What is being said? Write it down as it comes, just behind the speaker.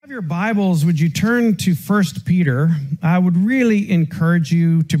Your Bibles, would you turn to 1 Peter? I would really encourage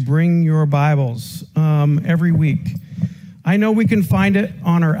you to bring your Bibles every week. I know we can find it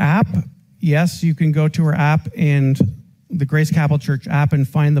on our app. Yes, you can go to our app and the Grace Capital Church app and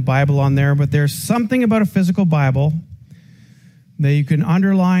find the Bible on there, but there's something about a physical Bible that you can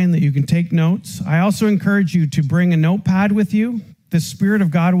underline, that you can take notes. I also encourage you to bring a notepad with you. The Spirit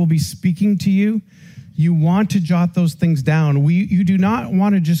of God will be speaking to you. You want to jot those things down. You do not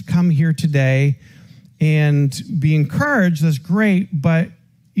want to just come here today and be encouraged. That's great, but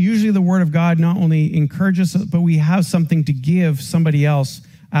usually the Word of God not only encourages us, but we have something to give somebody else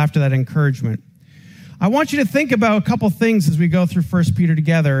after that encouragement. I want you to think about a couple things as we go through 1 Peter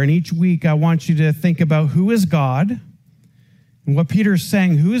together, and each week I want you to think about who is God and what Peter is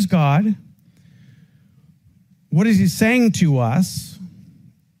saying. Who is God? What is he saying to us?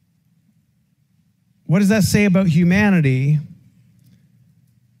 What does that say about humanity?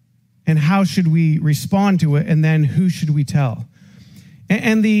 And how should we respond to it? And then who should we tell?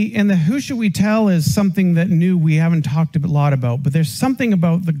 And the who should we tell is something that we haven't talked a lot about, but there's something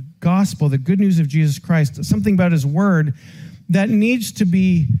about the gospel, the good news of Jesus Christ, something about his word that needs to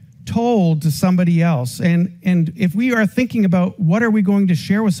be told to somebody else. And if we are thinking about what are we going to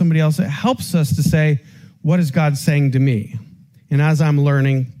share with somebody else, it helps us to say, what is God saying to me? And as I'm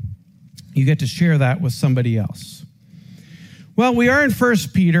learning, you get to share that with somebody else. Well, we are in 1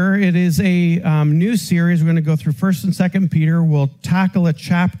 Peter. It is a new series. We're going to go through 1 and 2 Peter. We'll tackle a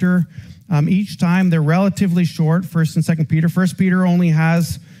chapter each time. They're relatively short, 1 and 2 Peter. 1 Peter only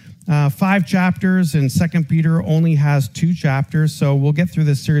has 5 chapters, and 2 Peter only has 2 chapters. So we'll get through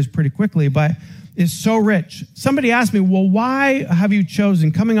this series pretty quickly, but it's so rich. Somebody asked me, well, why have you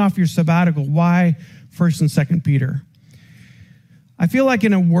chosen, coming off your sabbatical, why 1 and 2 Peter? I feel like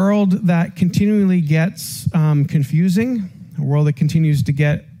in a world that continually gets confusing, a world that continues to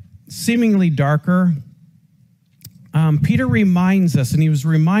get seemingly darker, Peter reminds us, and he was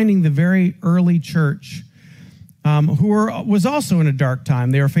reminding the very early church was also in a dark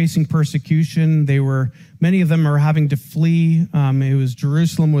time. They were facing persecution. Many of them are having to flee.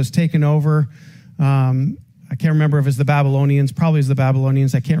 Jerusalem was taken over. I can't remember if it's the Babylonians. Probably it's the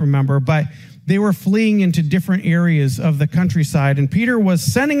Babylonians. I can't remember. But they were fleeing into different areas of the countryside. And Peter was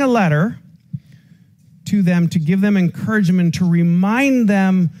sending a letter to them to give them encouragement, to remind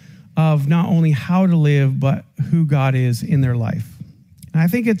them of not only how to live, but who God is in their life. And I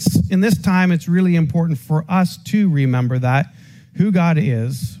think in this time, it's really important for us to remember that, who God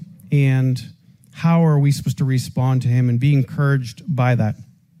is, and how are we supposed to respond to him and be encouraged by that.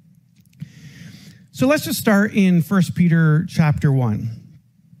 So let's just start in 1 Peter chapter 1.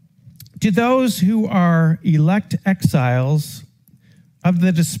 To those who are elect exiles of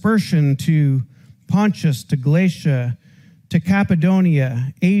the dispersion to Pontus, to Galatia, to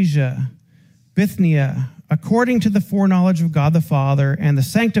Cappadocia, Asia, Bithynia, according to the foreknowledge of God the Father and the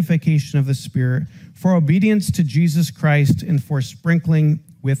sanctification of the Spirit, for obedience to Jesus Christ and for sprinkling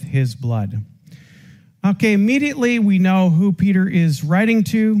with his blood. Okay, immediately we know who Peter is writing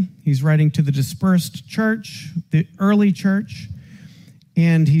to. He's writing to the dispersed church, the early church,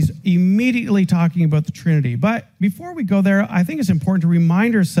 and he's immediately talking about the Trinity. But before we go there, I think it's important to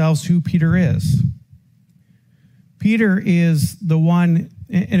remind ourselves who Peter is. Peter is the one,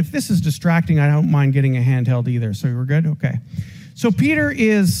 and if this is distracting, I don't mind getting a handheld either. So we're good? Okay. So Peter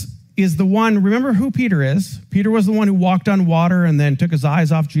is the one, remember who Peter is. Peter was the one who walked on water and then took his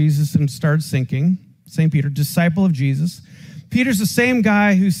eyes off Jesus and started sinking. St. Peter, disciple of Jesus. Peter's the same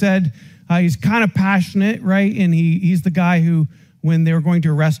guy who said he's kind of passionate, right? And he's the guy who, when they were going to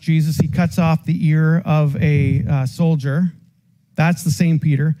arrest Jesus, he cuts off the ear of a soldier. That's the same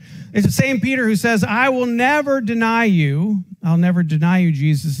Peter. It's the same Peter who says, I will never deny you. I'll never deny you,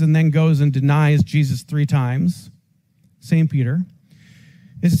 Jesus, and then goes and denies Jesus 3 times. Same Peter.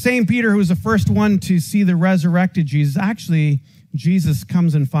 It's the same Peter who was the first one to see the resurrected Jesus. Actually, Jesus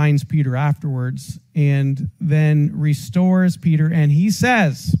comes and finds Peter afterwards and then restores Peter. And he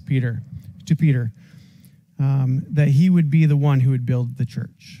says, to Peter, that he would be the one who would build the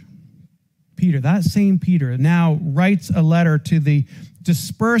church. Peter, that same Peter, now writes a letter to the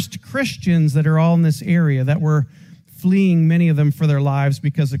dispersed Christians that are all in this area that were fleeing, many of them, for their lives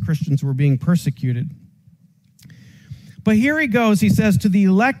because the Christians were being persecuted. But here he goes, he says, to the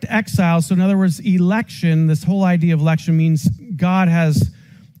elect exiles. So in other words, election, this whole idea of election means God has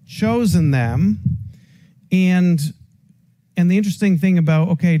chosen them. And the interesting thing about,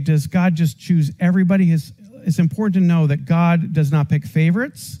 okay, does God just choose everybody? It's important to know that God does not pick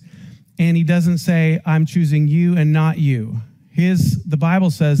favorites. And he doesn't say, I'm choosing you and not you. The Bible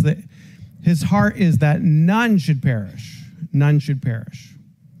says that his heart is that none should perish. None should perish.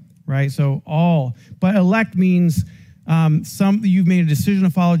 right? So all, but elect means you've made a decision to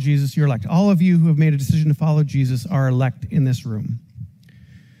follow Jesus, you're elect. All of you who have made a decision to follow Jesus are elect in this room.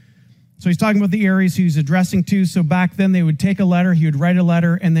 So he's talking about the areas he's addressing to. So back then they would take a letter, he would write a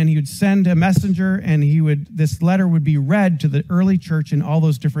letter, and then he would send a messenger, and this letter would be read to the early church in all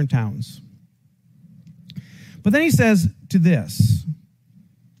those different towns. But then he says to this,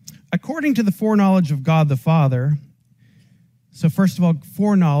 according to the foreknowledge of God the Father. So first of all,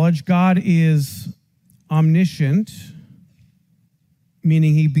 foreknowledge, God is omniscient,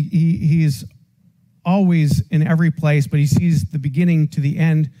 meaning he is always in every place, but he sees the beginning to the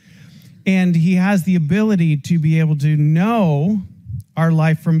end. And he has the ability to be able to know our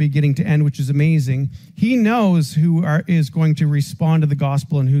life from beginning to end, which is amazing. He knows who is going to respond to the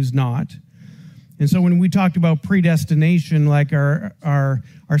gospel and who's not. And so when we talked about predestination, like are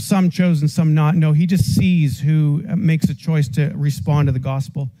some chosen, some not, no, he just sees who makes a choice to respond to the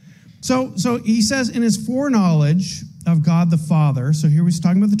gospel. So he says in his foreknowledge of God the Father, so here he's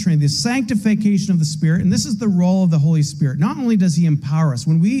talking about the Trinity, the sanctification of the Spirit, and this is the role of the Holy Spirit. Not only does he empower us,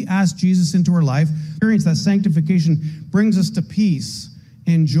 when we ask Jesus into our life, experience that sanctification brings us to peace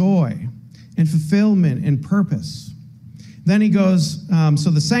and joy and fulfillment and purpose. Then he goes,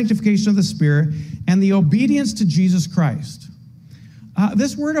 so the sanctification of the Spirit and the obedience to Jesus Christ.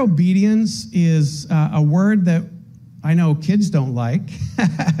 This word obedience is a word that I know kids don't like,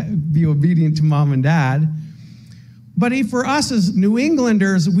 be obedient to mom and dad. But for us as New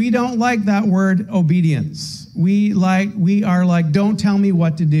Englanders, we don't like that word obedience. We are like, don't tell me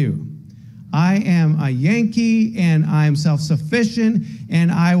what to do. I am a Yankee and I'm self-sufficient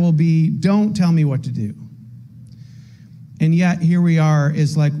and I will be, don't tell me what to do. And yet here we are,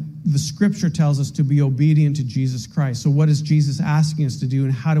 is like the scripture tells us to be obedient to Jesus Christ. So what is Jesus asking us to do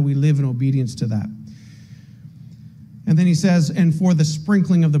and how do we live in obedience to that? And then he says, and for the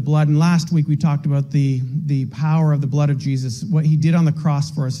sprinkling of the blood. And last week we talked about the power of the blood of Jesus. What he did on the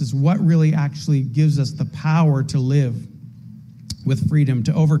cross for us is what really actually gives us the power to live with freedom,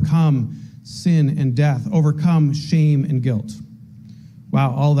 to overcome sin and death, overcome shame and guilt.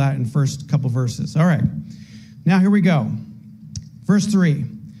 Wow, all that in first couple verses. All right, now here we go. Verse 3.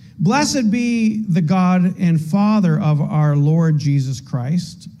 Blessed be the God and Father of our Lord Jesus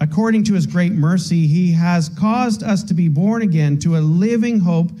Christ. According to his great mercy, he has caused us to be born again to a living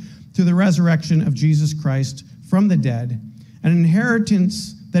hope through the resurrection of Jesus Christ from the dead, an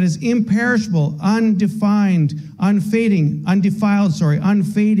inheritance that is imperishable, undefined, unfading,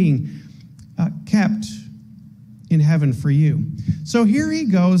 kept in heaven for you. So here he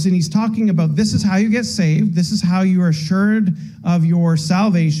goes, and he's talking about this is how you get saved. This is how you are assured of your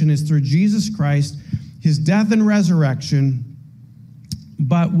salvation is through Jesus Christ, his death and resurrection.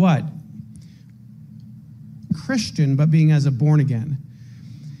 But what? Christian, but being as a born again.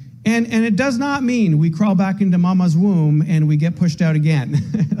 And it does not mean we crawl back into mama's womb and we get pushed out again.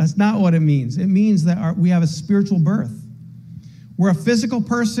 That's not what it means. It means that we have a spiritual birth. We're a physical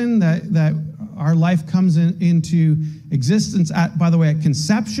person that our life comes into existence at, by the way, at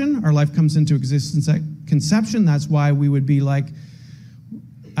conception. Our life comes into existence at conception. That's why we would be like,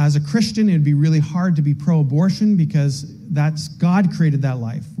 as a Christian, it'd be really hard to be pro-abortion because that's God created that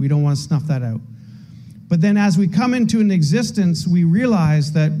life. We don't want to snuff that out. But then as we come into an existence, we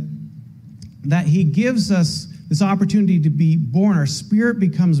realize that he gives us this opportunity to be born. Our spirit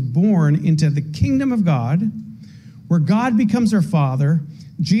becomes born into the kingdom of God, where God becomes our Father,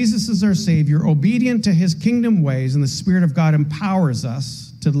 Jesus is our Savior, obedient to his kingdom ways, and the Spirit of God empowers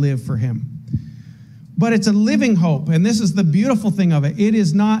us to live for him. But it's a living hope, and this is the beautiful thing of it. It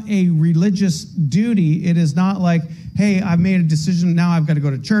is not a religious duty. It is not like, hey, I've made a decision, now I've got to go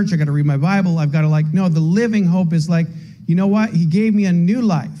to church, I've got to read my Bible, I've got to no, the living hope is like, you know what? He gave me a new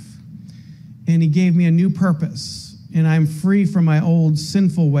life, and he gave me a new purpose, and I'm free from my old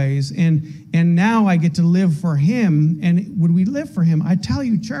sinful ways, and now I get to live for him. And when we live for him, I tell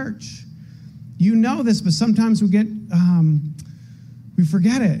you, church, you know this, but sometimes we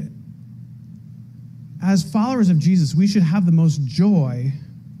forget it. As followers of Jesus, we should have the most joy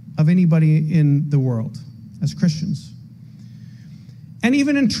of anybody in the world as Christians. And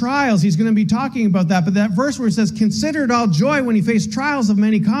even in trials, he's going to be talking about that. But that verse where it says, consider it all joy when you face trials of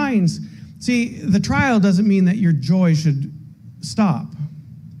many kinds. See, the trial doesn't mean that your joy should stop.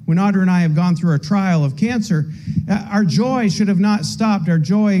 When Audra and I have gone through our trial of cancer, our joy should have not stopped. Our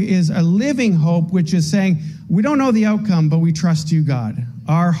joy is a living hope, which is saying, we don't know the outcome, but we trust you, God.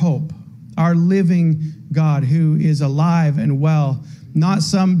 Our hope, our living God who is alive and well, not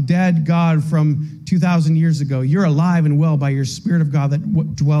some dead God from 2,000 years ago. You're alive and well by your Spirit of God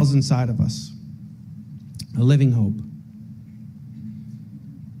that dwells inside of us. A living hope.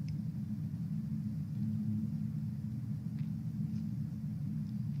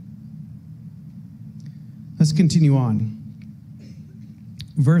 Let's continue on.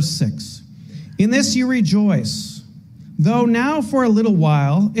 Verse 6. In this you rejoice, though now for a little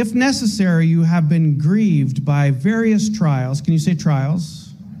while, if necessary, you have been grieved by various trials. Can you say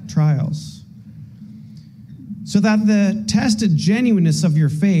trials? Trials. So that the tested genuineness of your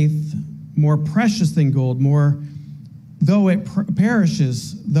faith, more precious than gold, more though it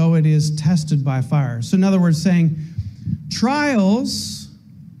perishes, though it is tested by fire. So in other words, saying trials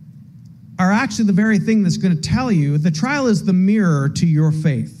are actually the very thing that's going to tell you, the trial is the mirror to your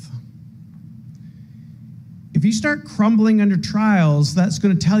faith. If you start crumbling under trials, that's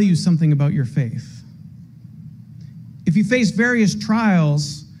going to tell you something about your faith. If you face various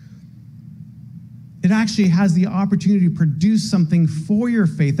trials, it actually has the opportunity to produce something for your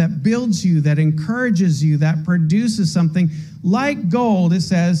faith that builds you, that encourages you, that produces something like gold, it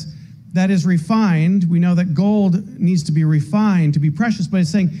says, that is refined. We know that gold needs to be refined to be precious, but it's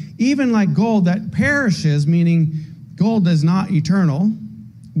saying even like gold that perishes, meaning gold is not eternal.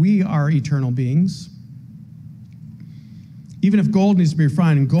 We are eternal beings. Even if gold needs to be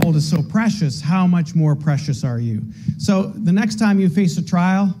refined and gold is so precious, how much more precious are you? So the next time you face a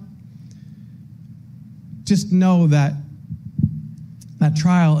trial, just know that that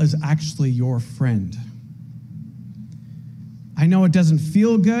trial is actually your friend. I know it doesn't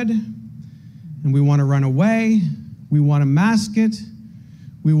feel good, and we want to run away. We want to mask it.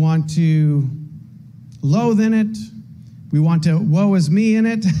 We want to loathe in it. We want to woe is me in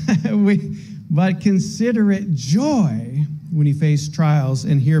it. But consider it joy when you face trials.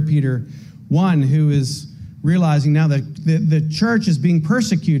 And here Peter, one who is realizing now that the church is being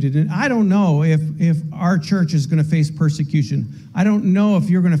persecuted. And I don't know if our church is going to face persecution. I don't know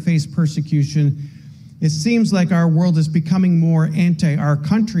if you're going to face persecution. It seems like our world is becoming more our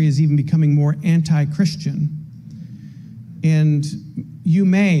country is even becoming more anti-Christian. And you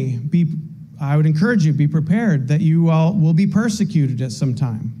may be, I would encourage you, be prepared that you all will be persecuted at some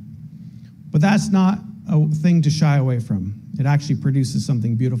time. But that's not a thing to shy away from. It actually produces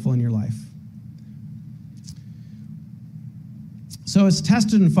something beautiful in your life. So it's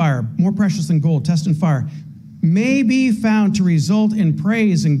tested in fire, more precious than gold, tested in fire, may be found to result in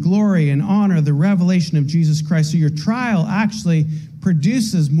praise and glory and honor, the revelation of Jesus Christ. So your trial actually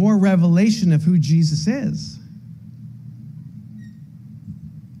produces more revelation of who Jesus is.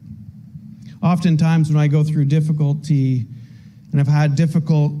 Oftentimes when I go through difficulty, and I've had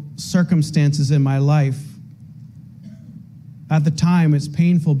difficult circumstances in my life, at the time it's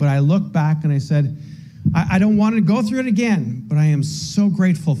painful, but I look back and I said, I don't want to go through it again, but I am so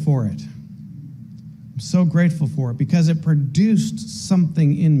grateful for it. I'm so grateful for it because it produced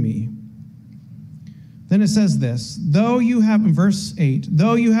something in me. Then it says this, in verse 8,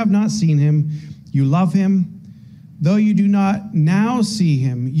 though you have not seen him, you love him. Though you do not now see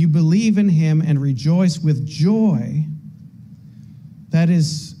him, you believe in him and rejoice with joy that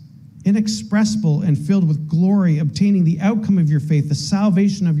is inexpressible and filled with glory, obtaining the outcome of your faith, the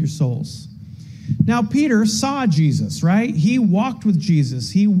salvation of your souls. Now, Peter saw Jesus, right? He walked with Jesus.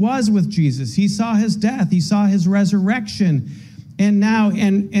 He was with Jesus. He saw his death. He saw his resurrection.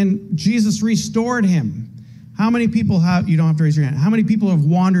 And Jesus restored him. How many people you don't have to raise your hand. How many people have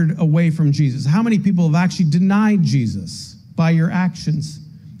wandered away from Jesus? How many people have actually denied Jesus by your actions?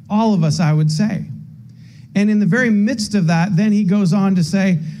 All of us, I would say. And in the very midst of that, then he goes on to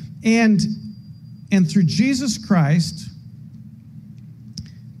say, and through Jesus Christ,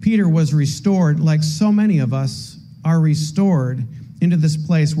 Peter was restored, like so many of us are restored into this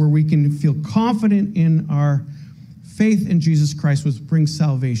place where we can feel confident in our faith in Jesus Christ, which brings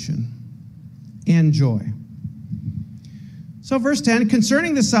salvation and joy. So verse 10,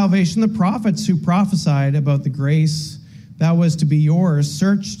 concerning the salvation, the prophets who prophesied about the grace that was to be yours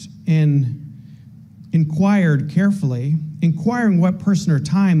searched and inquired carefully, inquiring what person or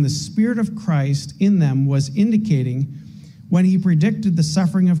time the Spirit of Christ in them was indicating when he predicted the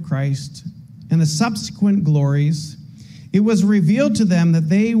suffering of Christ and the subsequent glories. It was revealed to them that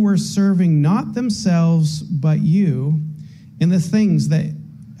they were serving not themselves but you in the things that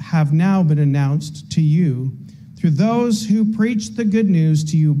have now been announced to you through those who preach the good news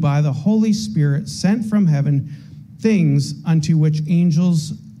to you by the Holy Spirit sent from heaven, things unto which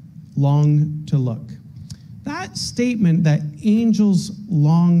angels long to look. That statement that angels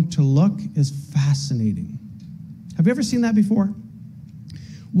long to look is fascinating. Have you ever seen that before?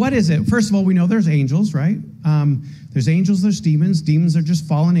 What is it? First of all, we know there's angels, right? There's angels, there's demons. Demons are just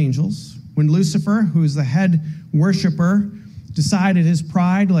fallen angels. When Lucifer, who is the head worshiper, decided his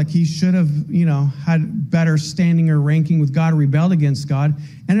pride, like he should have, had better standing or ranking with God, rebelled against God,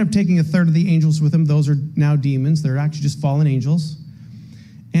 ended up taking a third of the angels with him. Those are now demons. They're actually just fallen angels.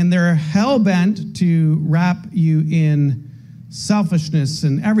 And they're hell-bent to wrap you in selfishness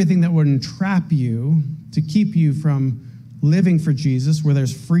and everything that would entrap you to keep you from living for Jesus, where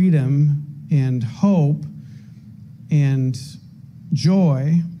there's freedom and hope and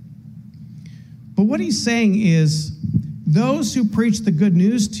joy. But what he's saying is, those who preach the good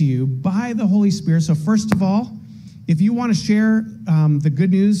news to you by the Holy Spirit. So first of all, if you want to share the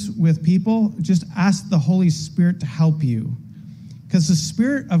good news with people, just ask the Holy Spirit to help you. Because the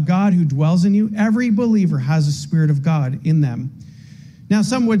Spirit of God who dwells in you, every believer has the Spirit of God in them. Now,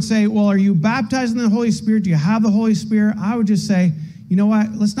 some would say, well, are you baptized in the Holy Spirit? Do you have the Holy Spirit? I would just say, you know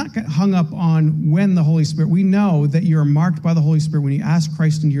what? Let's not get hung up on when the Holy Spirit. We know that you're marked by the Holy Spirit when you ask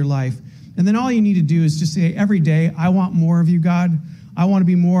Christ into your life. And then all you need to do is just say every day, I want more of you, God. I want to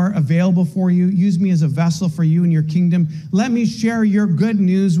be more available for you. Use me as a vessel for you and your kingdom. Let me share your good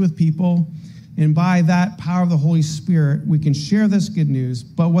news with people. And by that power of the Holy Spirit, we can share this good news.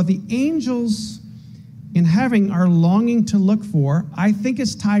 But what the angels in heaven are longing to look for, I think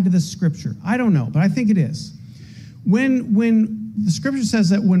it's tied to this scripture. I don't know, but I think it is. When the scripture says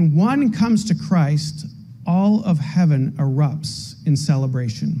that when one comes to Christ, all of heaven erupts in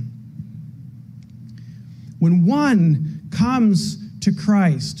celebration. When one comes to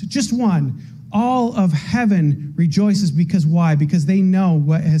Christ, just one, all of heaven rejoices. Because why? Because they know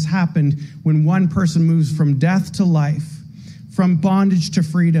what has happened when one person moves from death to life, from bondage to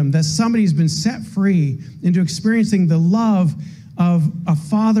freedom, that somebody's been set free into experiencing the love of a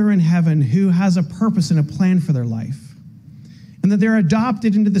Father in heaven who has a purpose and a plan for their life. And that they're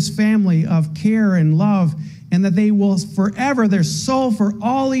adopted into this family of care and love, and that they will forever, their soul for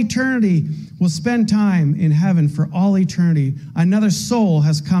all eternity, will spend time in heaven for all eternity. Another soul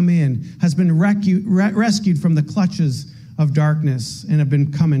has come in, has been rescued from the clutches of darkness and have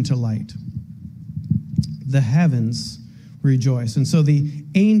been come into light. The heavens rejoice. And so the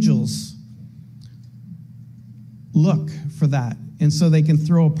angels look for that. And so they can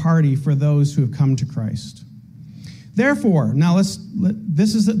throw a party for those who have come to Christ. Therefore, now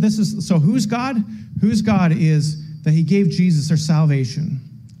this is so who's God? Whose God is that he gave Jesus our salvation,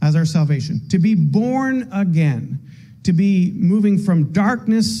 as our salvation, to be born again, to be moving from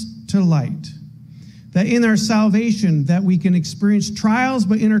darkness to light. That in our salvation that we can experience trials,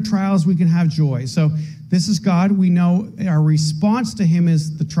 but in our trials we can have joy. So this is God. We know our response to him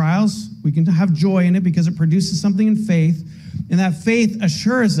is the trials. We can have joy in it because it produces something in faith, and that faith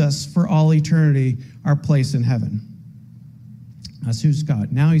assures us for all eternity our place in heaven. That's who's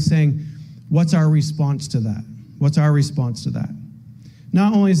God. Now he's saying, what's our response to that? What's our response to that?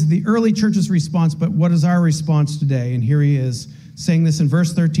 Not only is it the early church's response, but what is our response today? And here he is saying this in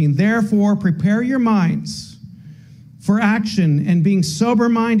verse 13. Therefore, prepare your minds for action, and being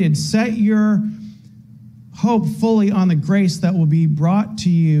sober-minded, set your hope fully on the grace that will be brought to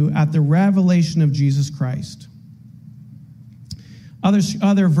you at the revelation of Jesus Christ.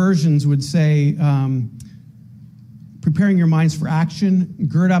 Other versions would say, preparing your minds for action,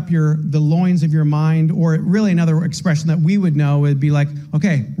 gird up the loins of your mind, or really another expression that we would know would be like,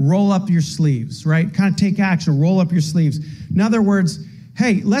 okay, roll up your sleeves, right? Kind of take action, roll up your sleeves. In other words,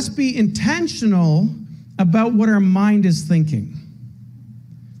 hey, let's be intentional about what our mind is thinking.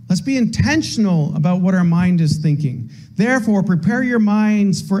 Let's be intentional about what our mind is thinking. Therefore, prepare your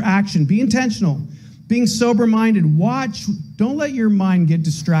minds for action. Be intentional. Being sober-minded. Watch. Don't let your mind get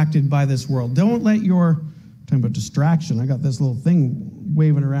distracted by this world. Don't let your... Talking about distraction. I got this little thing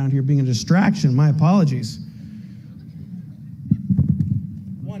waving around here being a distraction. My apologies.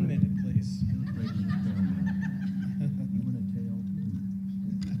 1 minute, please.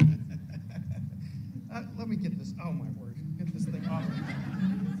 Let me get this. Oh, my word. Get this thing off.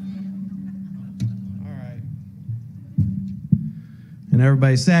 All right. And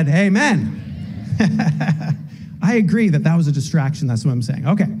everybody said, amen. I agree that was a distraction. That's what I'm saying.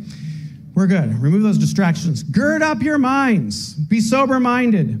 Okay. We're good. Remove those distractions. Gird up your minds. Be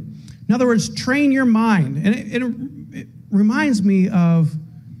sober-minded. In other words, train your mind. And it reminds me of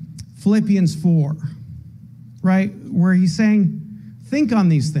Philippians 4, right? Where he's saying, think on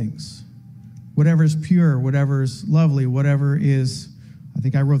these things. Whatever is pure, whatever is lovely, whatever is, I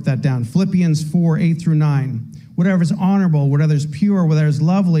think I wrote that down. Philippians 4, 8 through 9. Whatever is honorable, whatever is pure, whatever is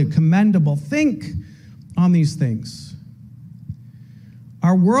lovely, commendable. Think on these things.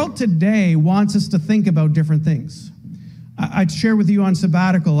 Our world today wants us to think about different things. I'd share with you on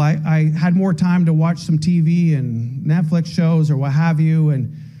sabbatical, I had more time to watch some TV and Netflix shows or what have you,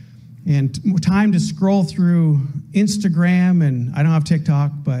 and time to scroll through Instagram, and I don't have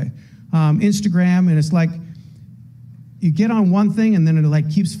TikTok, but Instagram, and it's like you get on one thing and then it like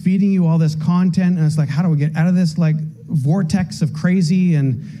keeps feeding you all this content, and it's like, how do we get out of this like vortex of crazy,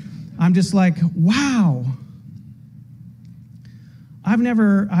 and I'm just like, wow. I've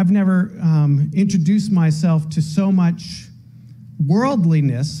never introduced myself to so much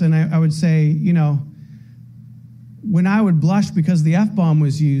worldliness, and I would say, you know, when I would blush because the F-bomb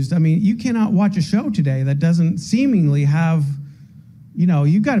was used, I mean, you cannot watch a show today that doesn't seemingly have, you know,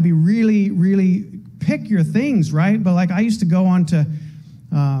 you got to be really, really pick your things, right? But like I used to go on to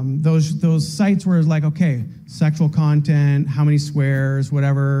those sites where it's like, okay, sexual content, how many swears,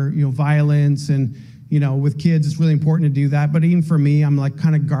 whatever, you know, violence, and, you know, with kids, it's really important to do that. But even for me, I'm like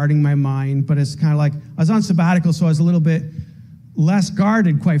kind of guarding my mind, but it's kind of like, I was on sabbatical, so I was a little bit less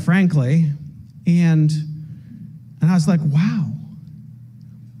guarded, quite frankly. And I was like, wow,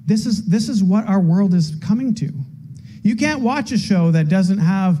 this is what our world is coming to. You can't watch a show that doesn't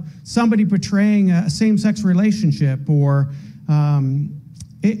have somebody portraying a same-sex relationship, or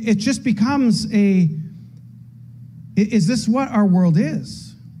it just becomes is this what our world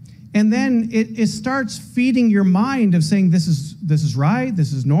is? And then it starts feeding your mind of saying this is right,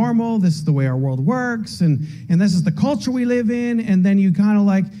 this is normal, this is the way our world works, and this is the culture we live in, and then you kind of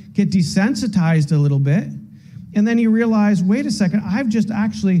like get desensitized a little bit. And then you realize, wait a second, I've just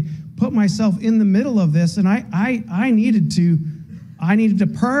actually put myself in the middle of this, and I needed to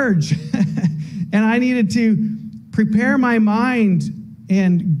purge, and I needed to prepare my mind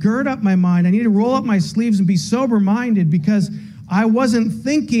and gird up my mind. I needed to roll up my sleeves and be sober-minded, because I wasn't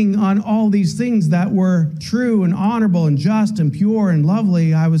thinking on all these things that were true and honorable and just and pure and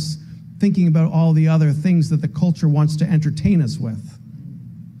lovely. I was thinking about all the other things that the culture wants to entertain us with.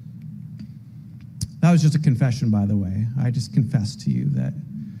 That was just a confession, by the way. I just confessed to you that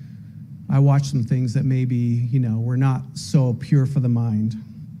I watched some things that maybe, you know, were not so pure for the mind.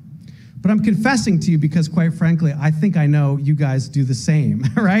 But I'm confessing to you because, quite frankly, I think I know you guys do the same,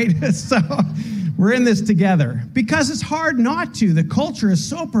 right? So we're in this together. Because it's hard not to. The culture is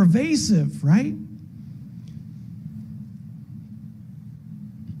so pervasive, right?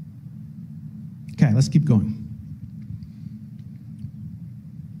 Okay, let's keep going.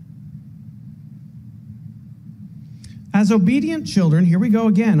 As obedient children, here we go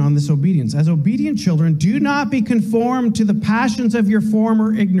again on this obedience. As obedient children, do not be conformed to the passions of your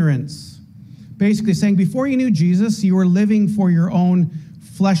former ignorance. Basically saying, before you knew Jesus, you were living for your own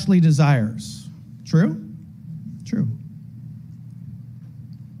fleshly desires. True? True.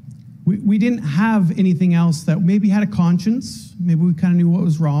 We didn't have anything else that maybe had a conscience. Maybe we kind of knew what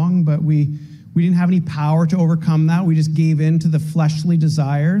was wrong, but we didn't have any power to overcome that. We just gave in to the fleshly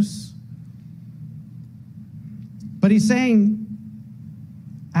desires. But he's saying,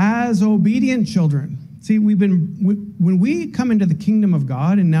 as obedient children. See, when we come into the kingdom of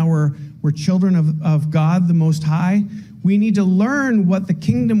God, and now we're children of God, the Most High, we need to learn what the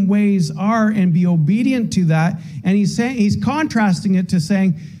kingdom ways are and be obedient to that. And he's contrasting it to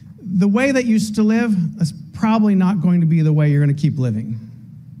saying, the way that you used to live is probably not going to be the way you're going to keep living.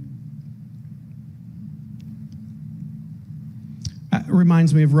 It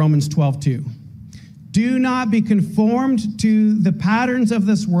reminds me of Romans 12:2. Do not be conformed to the patterns of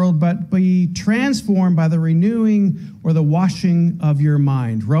this world, but be transformed by the renewing or the washing of your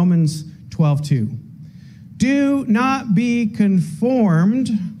mind. Romans 12:2. Do not be conformed.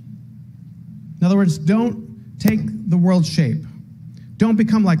 In other words, don't take the world's shape. Don't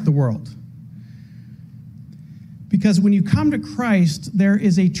become like the world. Because when you come to Christ, there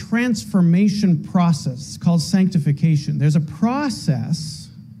is a transformation process called sanctification. There's a process,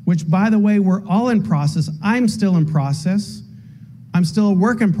 which, by the way, we're all in process. I'm still in process. I'm still a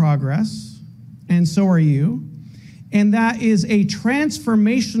work in progress, and so are you. And that is a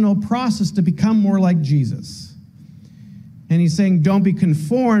transformational process to become more like Jesus. And he's saying, don't be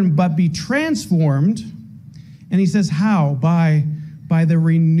conformed, but be transformed. And he says, how? By the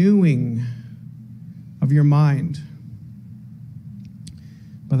renewing of your mind.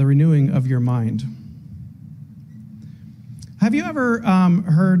 By the renewing of your mind. Have you ever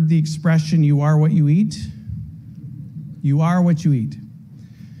heard the expression, you are what you eat? You are what you eat.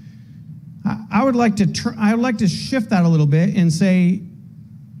 I would like to shift that a little bit and say,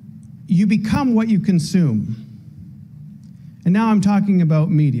 you become what you consume. And now I'm talking about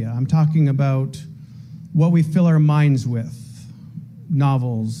media. I'm talking about what we fill our minds with.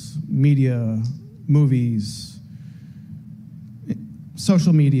 Novels, media, movies,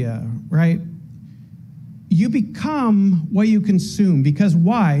 social media, right? You become what you consume. Because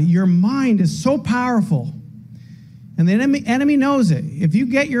why? Your mind is so powerful. And the enemy knows it. If you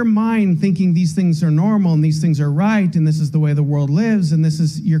get your mind thinking these things are normal and these things are right and this is the way the world lives and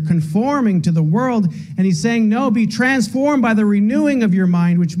you're conforming to the world, and he's saying, no, be transformed by the renewing of your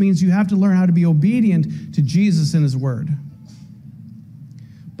mind, which means you have to learn how to be obedient to Jesus and his word.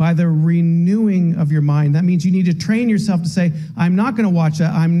 By the renewing of your mind. That means you need to train yourself to say, I'm not going to watch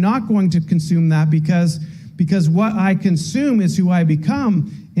that. I'm not going to consume that because what I consume is who I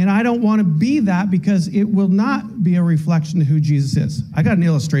become. And I don't want to be that because it will not be a reflection of who Jesus is. I got an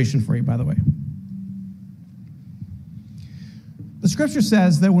illustration for you, by the way. The scripture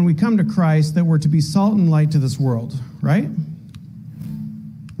says that when we come to Christ, that we're to be salt and light to this world, right?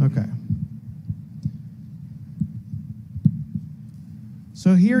 Okay.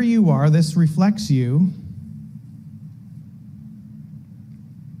 So here you are. This reflects you.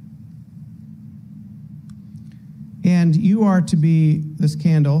 And you are to be this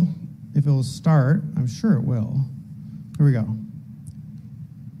candle. If it will start, I'm sure it will. Here we go.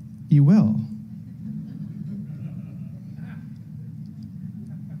 You will.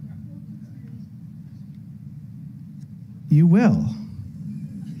 You will.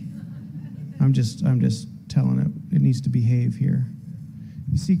 I'm just telling it. It needs to behave here.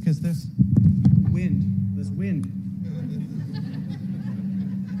 You see, because this wind.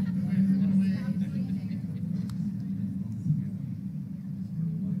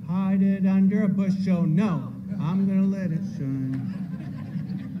 Hide it under a bushel. No, I'm going to let it shine.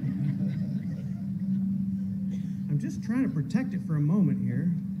 I'm just trying to protect it for a moment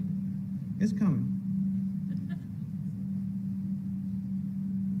here. It's coming.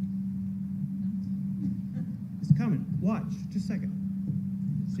 It's coming. Watch. Just a second.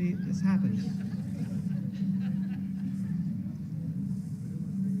 See, this happens.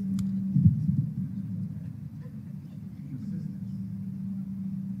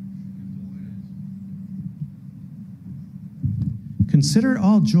 Consider it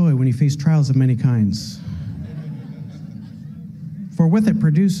all joy when you face trials of many kinds. For with it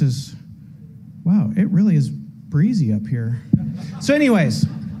produces, wow, it really is breezy up here. So anyways,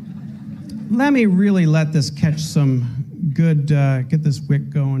 let me really let this catch some good, get this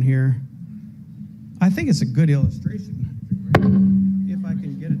wick going here. I think it's a good illustration, if I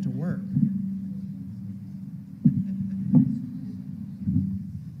can get it to work.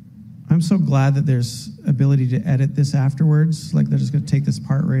 I'm so glad that there's ability to edit this afterwards. Like they're just going to take this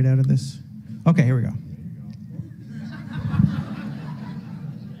part right out of this. Okay, here we go.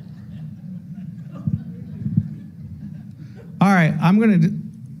 All right, I'm going to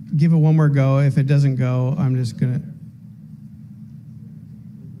give it one more go. If it doesn't go, I'm just going to...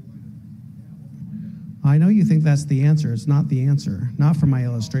 I know you think that's the answer. It's not the answer. Not for my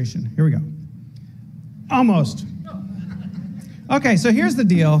illustration. Here we go. Almost. Okay, so here's the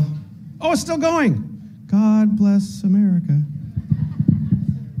deal. Oh, it's still going. God bless America.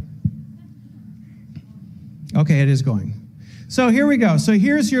 Okay, it is going. So here we go. So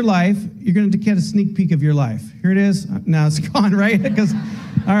here's your life. You're going to get a sneak peek of your life. Here it is. Now it's gone, right? Because,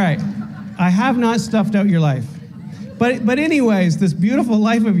 all right. I have not stuffed out your life. But anyways, this beautiful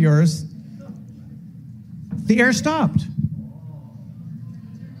life of yours, the air stopped.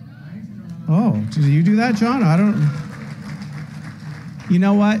 Oh, did you do that, John? I don't... You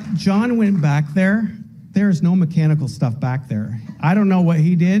know what? John went back there. There's no mechanical stuff back there. I don't know what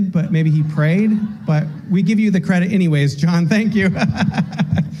he did, but maybe he prayed. But we give you the credit anyways, John. Thank you.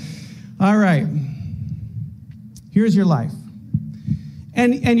 All right. Here's your life.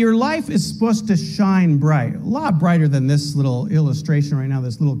 And your life is supposed to shine bright. A lot brighter than this little illustration right now,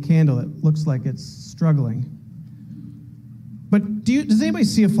 this little candle that looks like it's struggling. But does anybody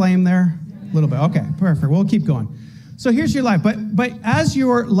see a flame there? A little bit. Okay, perfect. We'll keep going. So here's your life. But as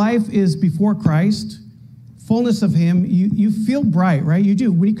your life is before Christ, fullness of him, you feel bright, right? You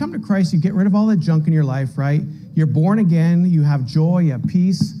do. When you come to Christ, you get rid of all the junk in your life, right? You're born again. You have joy. You have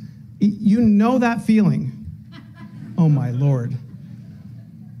peace. You know that feeling. Oh, my Lord.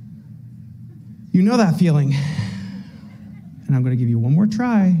 You know that feeling. And I'm going to give you one more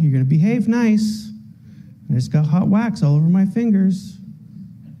try. You're going to behave nice. I just got hot wax all over my fingers.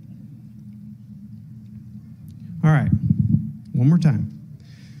 All right, one more time.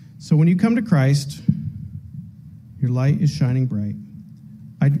 So when you come to Christ, your light is shining bright.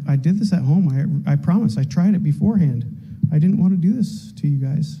 I did this at home. I promise. I tried it beforehand. I didn't want to do this to you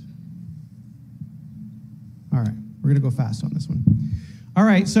guys. All right, we're going to go fast on this one. All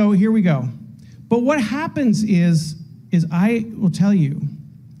right, so here we go. But what happens is I will tell you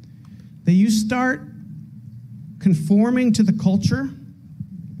that you start conforming to the culture.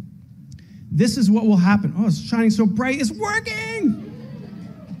 This is what will happen. Oh, it's shining so bright. It's working.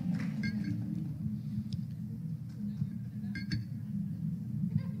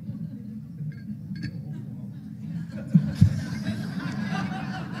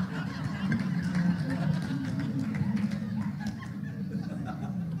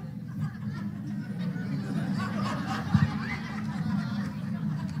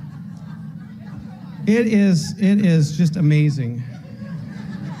 It is just amazing.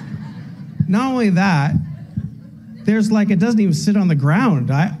 Not only that, there's like, it doesn't even sit on the ground.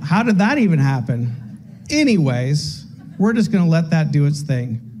 How did that even happen? Anyways, we're just going to let that do its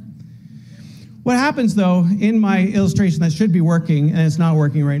thing. What happens, though, in my illustration that should be working, and it's not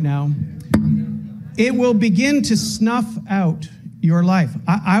working right now, it will begin to snuff out your life.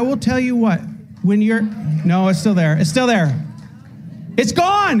 I will tell you what, when you're... No, it's still there. It's still there. It's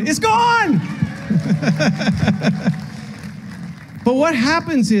gone. It's gone. But what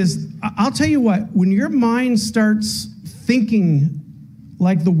happens is, I'll tell you what, when your mind starts thinking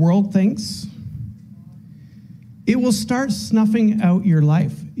like the world thinks, it will start snuffing out your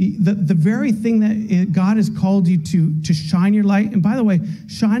life. The very thing that God has called you to shine your light. And by the way,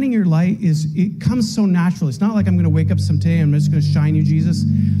 shining your light it comes so natural. It's not like I'm going to wake up someday and I'm just going to shine you, Jesus.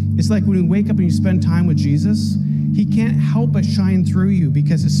 It's like when you wake up and you spend time with Jesus, he can't help but shine through you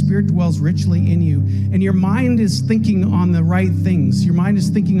because his spirit dwells richly in you. And your mind is thinking on the right things. Your mind is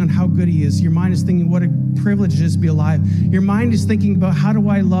thinking on how good he is. Your mind is thinking what a privilege it is to be alive. Your mind is thinking about how do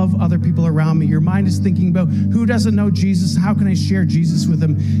I love other people around me. Your mind is thinking about who doesn't know Jesus. How can I share Jesus with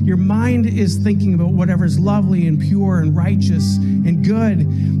them? Your mind is thinking about whatever is lovely and pure and righteous and good.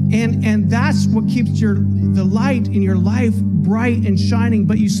 And that's what keeps the light in your life bright and shining.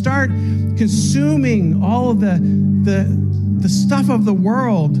 But you start consuming all of the stuff of the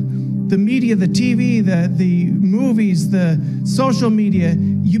world, the media, the TV, the movies, the social media.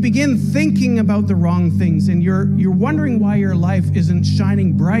 You begin thinking about the wrong things, and you're wondering why your life isn't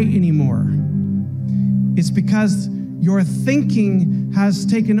shining bright anymore. It's because your thinking has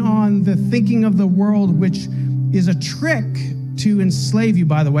taken on the thinking of the world, which is a trick to enslave you,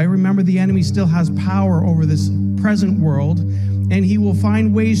 by the way. Remember, the enemy still has power over this present world, and he will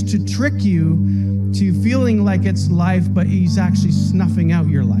find ways to trick you to feeling like it's life, but he's actually snuffing out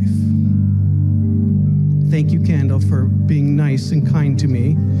your life. Thank you, Kendall, for being nice and kind to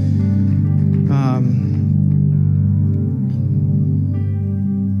me.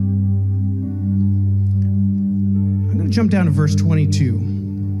 I'm going to jump down to verse 22.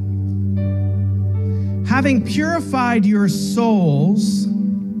 Having purified your souls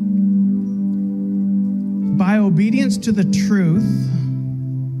by obedience to the truth,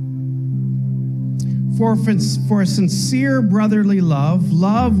 for a sincere brotherly love,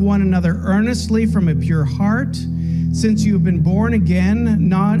 love one another earnestly from a pure heart, since you have been born again,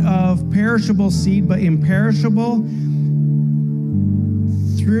 not of perishable seed, but imperishable,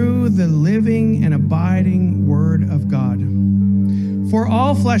 through the living and abiding word of God. For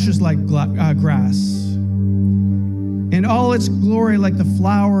all flesh is like grass, and all its glory like the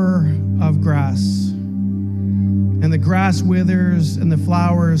flower of grass. And the grass withers and the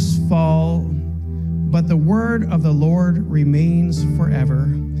flowers fall, but the word of the Lord remains forever.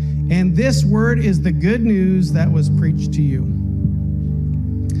 And this word is the good news that was preached to you.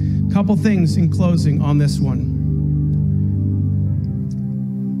 Couple things in closing on this one.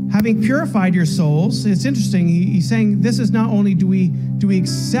 Having purified your souls, it's interesting. He's saying this is not only do we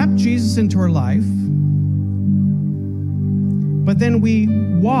accept Jesus into our life, but then we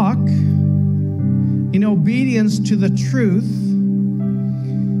walk in obedience to the truth.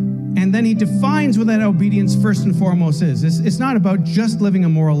 And then he defines what that obedience first and foremost is. It's not about just living a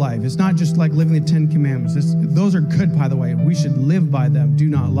moral life. It's not just like living the 10 Commandments. Those are good, by the way. We should live by them. Do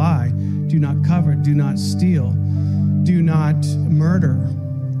not lie. Do not covet. Do not steal. Do not murder.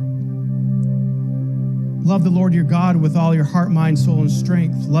 Love the Lord your God with all your heart, mind, soul, and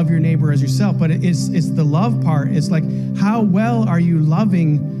strength. Love your neighbor as yourself. But it's the love part. It's like, how well are you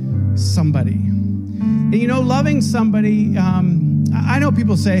loving somebody? And loving somebody, I know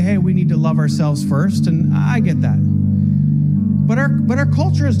people say, hey, we need to love ourselves first, and I get that. But our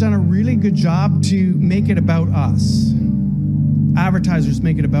culture has done a really good job to make it about us. Advertisers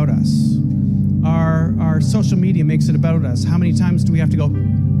make it about us. Our social media makes it about us. How many times do we have to go,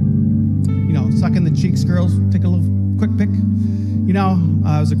 suck in the cheeks, girls, take a little quick pic? It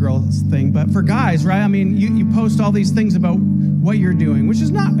was a girl's thing. But for guys, right? I mean, you post all these things about what you're doing, which is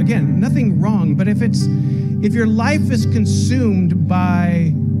not, again, nothing wrong. But if your life is consumed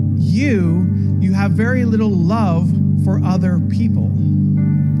by you have very little love for other people.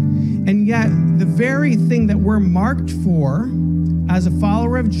 And yet, the very thing that we're marked for as a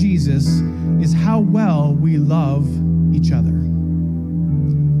follower of Jesus is how well we love each other.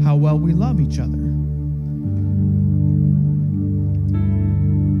 How well we love each other.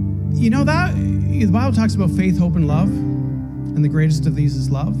 That the Bible talks about faith, hope, and love. And the greatest of these is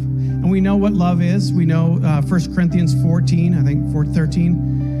love. And we know what love is. We know 1 Corinthians 14, I think 4:13.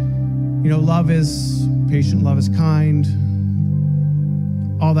 Love is patient, love is kind.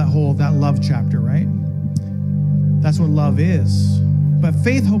 All that love chapter, right? That's what love is. But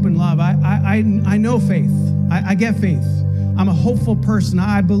faith, hope, and love, I know faith. I get faith. I'm a hopeful person.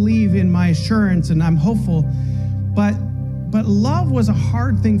 I believe in my assurance, and I'm hopeful. But love was a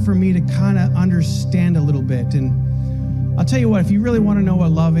hard thing for me to kind of understand a little bit. And I'll tell you what, if you really want to know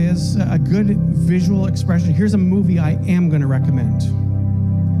what love is, a good visual expression, here's a movie I am going to recommend.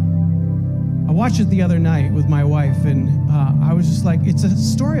 I watched it the other night with my wife, and I was just like, it's a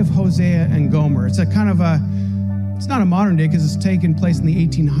story of Hosea and Gomer. It's a kind of it's not a modern day because it's taken place in the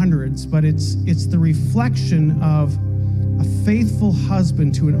 1800s, but it's the reflection of a faithful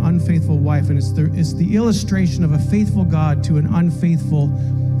husband to an unfaithful wife, and it's the illustration of a faithful God to an unfaithful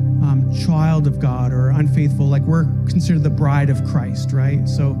child of God, or unfaithful, like we're considered the bride of Christ, right?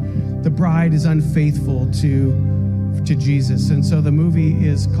 So the bride is unfaithful to Jesus, and so the movie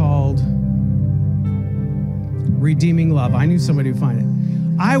is called Redeeming Love. I knew somebody would find it.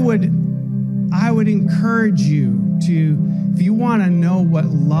 I would encourage you to, if you want to know what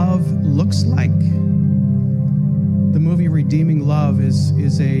love looks like, the movie Redeeming Love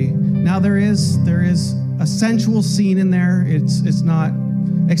now there is a sensual scene in there. It's not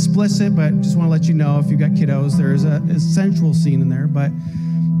explicit, but just want to let you know, if you got kiddos, there is a sensual scene in there, but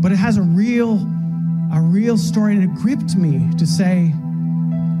it has a real story, and it gripped me to say,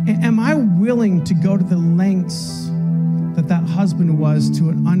 am I willing to go to the lengths that husband was to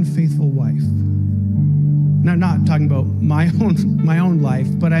an unfaithful wife? Now, I'm not talking about my own life,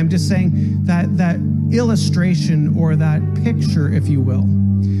 but I'm just saying that illustration, or that picture, if you will,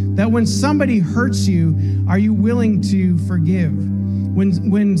 that when somebody hurts you, are you willing to forgive?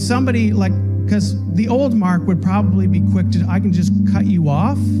 When somebody, like, because the old Mark would probably be quick to, I can just cut you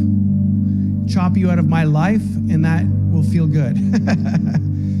off, chop you out of my life, and that will feel good.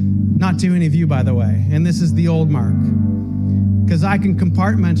 Not to any of you, by the way. And this is the old Mark. Because I can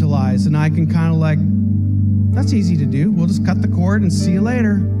compartmentalize, and I can kind of like, that's easy to do. We'll just cut the cord and see you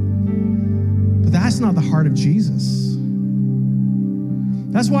later. But that's not the heart of Jesus.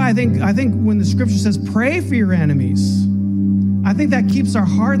 That's why I think when the scripture says pray for your enemies, I think that keeps our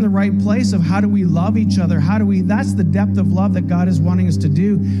heart in the right place of how do we love each other? That's the depth of love that God is wanting us to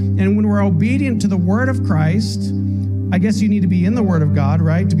do. And when we're obedient to the word of Christ, I guess you need to be in the word of God,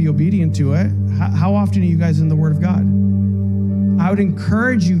 right? To be obedient to it. How often are you guys in the word of God? I would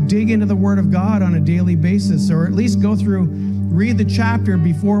encourage you, dig into the word of God on a daily basis, or at least read the chapter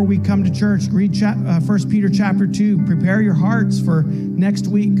before we come to church. Read 1 Peter chapter 2. Prepare your hearts for next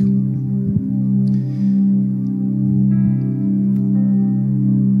week.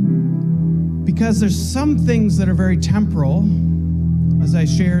 Because there's some things that are very temporal. As I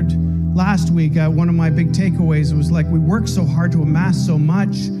shared last week, one of my big takeaways was like, we work so hard to amass so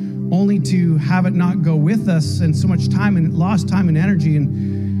much, only to have it not go with us, and so much time and lost time and energy.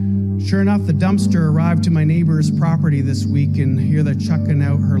 And sure enough, the dumpster arrived to my neighbor's property this week, and here they're chucking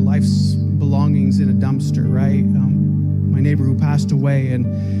out her life's belongings in a dumpster, right? My neighbor who passed away.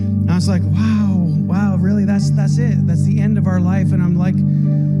 And I was like, wow, really? That's it? That's the end of our life? And I'm like,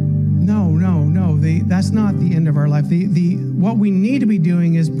 no, that's not the end of our life. What we need to be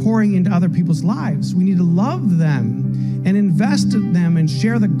doing is pouring into other people's lives. We need to love them and invest in them and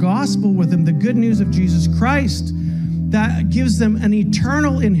share the gospel with them, the good news of Jesus Christ that gives them an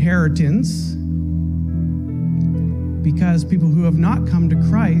eternal inheritance, because people who have not come to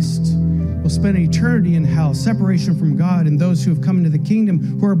Christ will spend eternity in hell, separation from God, and those who have come into the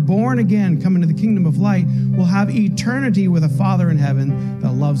kingdom, who are born again, come into the kingdom of light, will have eternity with a Father in heaven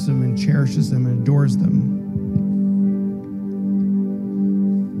that loves them and cherishes them and adores them.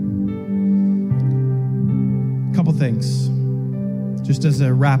 Couple things, just as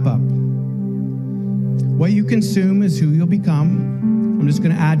a wrap up. What you consume is who you'll become. I'm just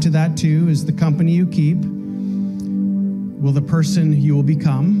going to add to that too, is the company you keep will the person you will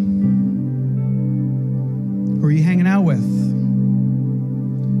become. Who are you hanging out with?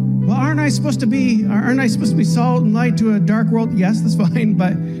 Well, aren't I supposed to be salt and light to a dark world? Yes, that's fine,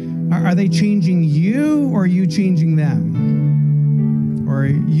 but are they changing you, or are you changing them? Or are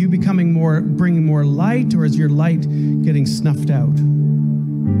you bringing more light, or is your light getting snuffed out?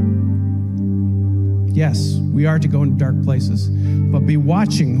 Yes, we are to go into dark places, but be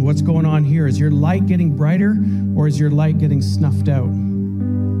watching what's going on here. Is your light getting brighter, or is your light getting snuffed out?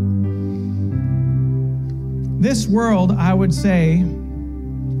 This world, I would say,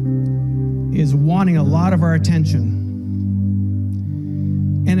 is wanting a lot of our attention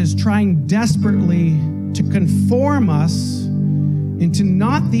and is trying desperately to conform us into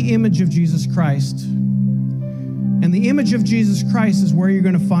not the image of Jesus Christ. And the image of Jesus Christ is where you're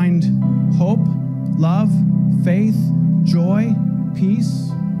going to find hope, love, faith, joy, peace,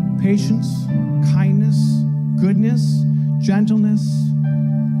 patience, kindness, goodness, gentleness,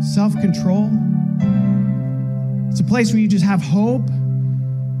 self-control. It's a place where you just have hope,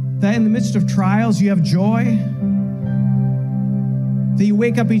 that in the midst of trials, you have joy, that you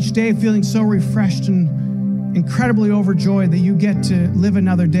wake up each day feeling so refreshed and incredibly overjoyed that you get to live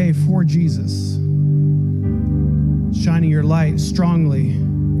another day for Jesus, shining your light strongly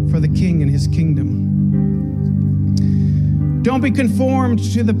for the King and his kingdom. Don't be conformed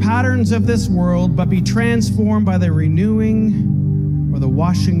to the patterns of this world, but be transformed by the renewing or the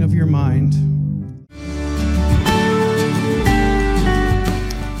washing of your mind.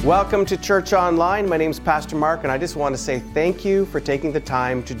 Welcome to Church Online. My name is Pastor Mark, and I just want to say thank you for taking the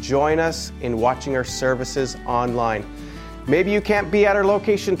time to join us in watching our services online. Maybe you can't be at our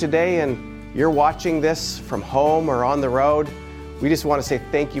location today and you're watching this from home or on the road. We just want to say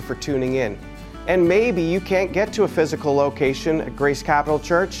thank you for tuning in. And maybe you can't get to a physical location at Grace Capital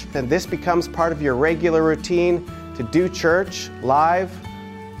Church, then this becomes part of your regular routine to do church live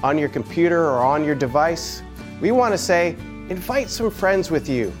on your computer or on your device. We want to say, invite some friends with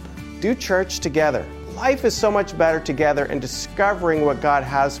you. Do church together. Life is so much better together, and discovering what God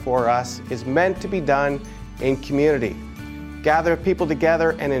has for us is meant to be done in community. Gather people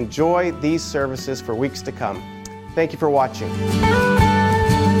together and enjoy these services for weeks to come. Thank you for watching.